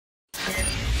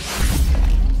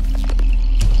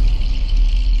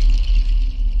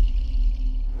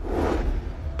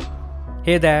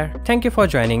Hey there, thank you for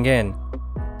joining in.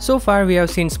 So far we have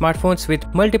seen smartphones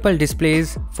with multiple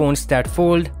displays, phones that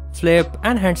fold, flip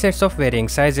and handsets of varying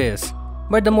sizes.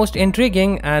 But the most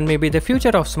intriguing and maybe the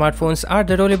future of smartphones are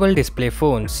the rollable display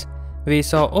phones. We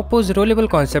saw Oppo's rollable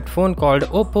concept phone called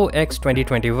Oppo X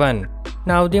 2021.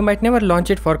 Now they might never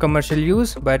launch it for commercial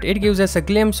use, but it gives us a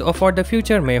glimpse of what the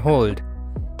future may hold.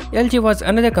 LG was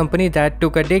another company that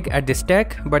took a dig at this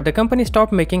tech, but the company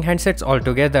stopped making handsets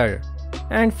altogether.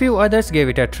 And few others gave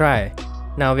it a try.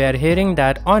 Now we are hearing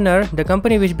that Honor, the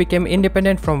company which became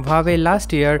independent from Huawei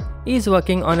last year, is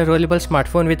working on a rollable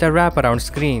smartphone with a wraparound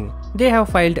screen. They have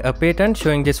filed a patent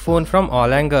showing this phone from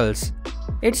all angles.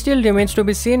 It still remains to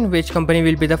be seen which company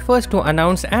will be the first to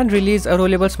announce and release a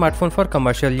rollable smartphone for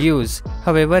commercial use.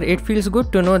 However, it feels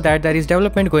good to know that there is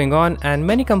development going on and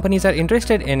many companies are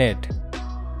interested in it.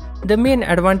 The main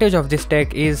advantage of this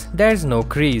tech is there's no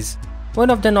crease. One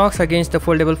of the knocks against the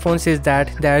foldable phones is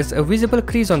that there's a visible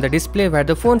crease on the display where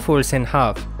the phone folds in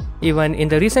half. Even in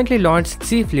the recently launched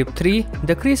Z Flip 3,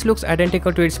 the crease looks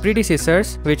identical to its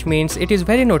predecessors, which means it is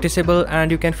very noticeable and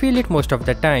you can feel it most of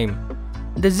the time.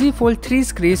 The Z Fold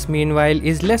 3's crease meanwhile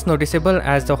is less noticeable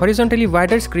as the horizontally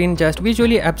wider screen just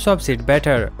visually absorbs it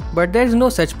better, but there is no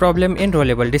such problem in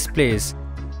rollable displays.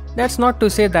 That's not to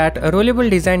say that a rollable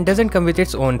design doesn't come with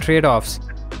its own trade-offs.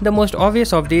 The most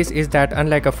obvious of these is that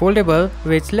unlike a foldable,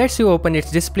 which lets you open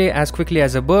its display as quickly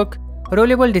as a book,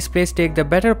 rollable displays take the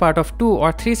better part of 2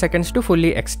 or 3 seconds to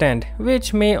fully extend,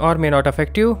 which may or may not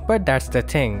affect you, but that's the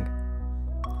thing.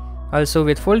 Also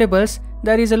with foldables,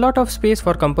 there is a lot of space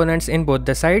for components in both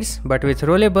the sides, but with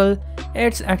rollable,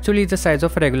 it's actually the size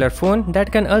of a regular phone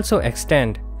that can also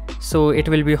extend. So it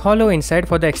will be hollow inside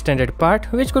for the extended part,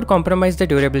 which could compromise the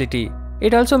durability.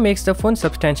 It also makes the phone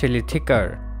substantially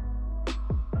thicker.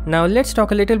 Now let's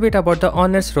talk a little bit about the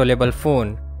Honor's rollable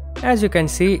phone. As you can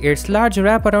see, its large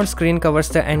wraparound screen covers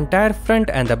the entire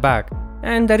front and the back,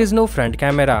 and there is no front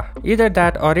camera, either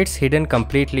that or it's hidden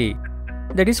completely.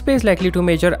 The display is likely to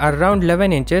measure around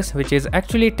 11 inches, which is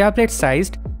actually tablet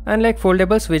sized, unlike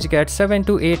foldables which get 7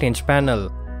 to 8 inch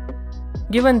panel.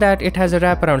 Given that it has a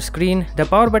wraparound screen, the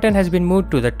power button has been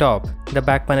moved to the top. The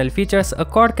back panel features a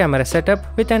quad camera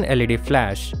setup with an LED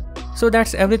flash. So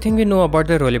that's everything we know about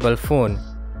the rollable phone.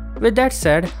 With that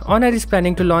said, Honor is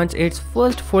planning to launch its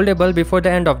first foldable before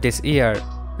the end of this year.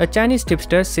 A Chinese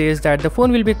tipster says that the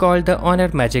phone will be called the Honor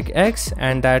Mate X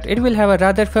and that it will have a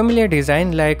rather familiar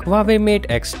design like Huawei Mate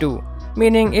X2,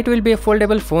 meaning it will be a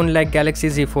foldable phone like Galaxy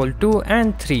Z Fold 2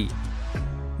 and 3.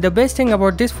 The best thing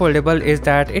about this foldable is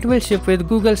that it will ship with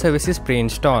Google services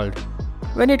pre-installed.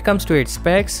 When it comes to its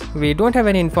specs, we don't have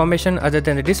any information other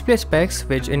than the display specs,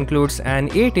 which includes an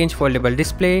 8-inch foldable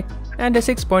display and a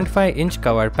 6.5-inch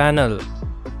cover panel.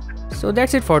 So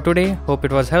that's it for today. Hope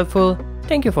it was helpful.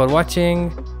 Thank you for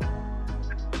watching.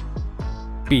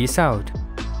 Peace out.